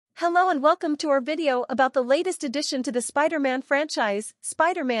Hello and welcome to our video about the latest addition to the Spider-Man franchise,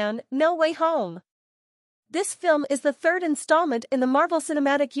 Spider-Man: No Way Home. This film is the third installment in the Marvel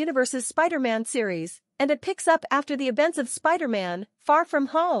Cinematic Universe's Spider-Man series, and it picks up after the events of Spider-Man: Far From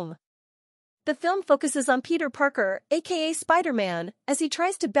Home. The film focuses on Peter Parker, aka Spider-Man, as he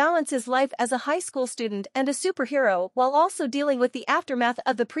tries to balance his life as a high school student and a superhero while also dealing with the aftermath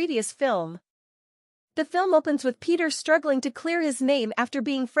of the previous film. The film opens with Peter struggling to clear his name after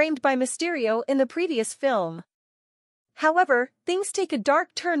being framed by Mysterio in the previous film. However, things take a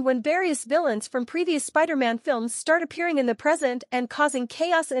dark turn when various villains from previous Spider-Man films start appearing in the present and causing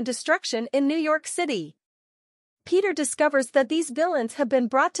chaos and destruction in New York City. Peter discovers that these villains have been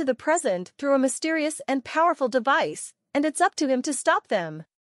brought to the present through a mysterious and powerful device, and it's up to him to stop them.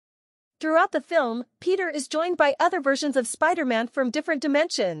 Throughout the film, Peter is joined by other versions of Spider-Man from different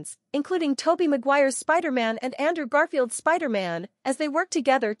dimensions, including Tobey Maguire's Spider-Man and Andrew Garfield's Spider-Man, as they work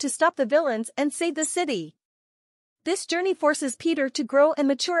together to stop the villains and save the city. This journey forces Peter to grow and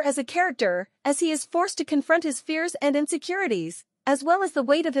mature as a character, as he is forced to confront his fears and insecurities, as well as the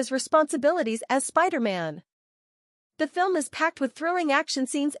weight of his responsibilities as Spider-Man. The film is packed with thrilling action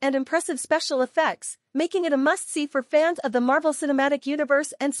scenes and impressive special effects, making it a must-see for fans of the Marvel Cinematic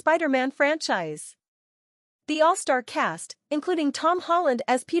Universe and Spider-Man franchise. The all-star cast, including Tom Holland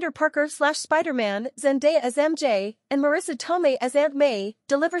as Peter Parker/Spider-Man, Zendaya as MJ, and Marisa Tomei as Aunt May,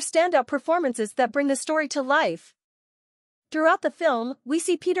 deliver standout performances that bring the story to life. Throughout the film, we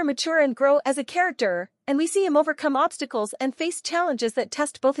see Peter mature and grow as a character, and we see him overcome obstacles and face challenges that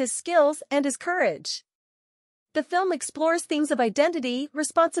test both his skills and his courage. The film explores themes of identity,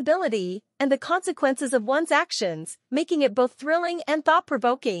 responsibility, and the consequences of one's actions, making it both thrilling and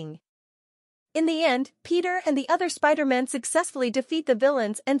thought-provoking. In the end, Peter and the other Spider-Men successfully defeat the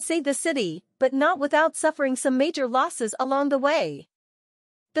villains and save the city, but not without suffering some major losses along the way.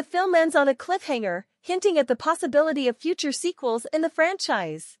 The film ends on a cliffhanger, hinting at the possibility of future sequels in the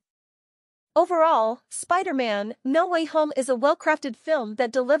franchise. Overall, Spider-Man: No Way Home is a well-crafted film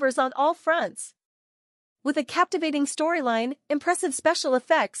that delivers on all fronts. With a captivating storyline, impressive special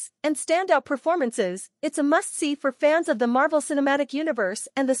effects, and standout performances, it's a must-see for fans of the Marvel Cinematic Universe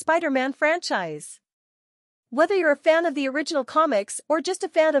and the Spider-Man franchise. Whether you're a fan of the original comics or just a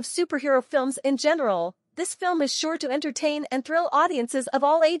fan of superhero films in general, this film is sure to entertain and thrill audiences of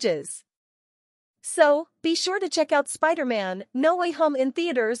all ages. So, be sure to check out Spider-Man: No Way Home in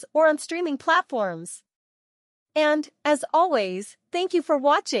theaters or on streaming platforms. And, as always, thank you for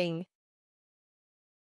watching.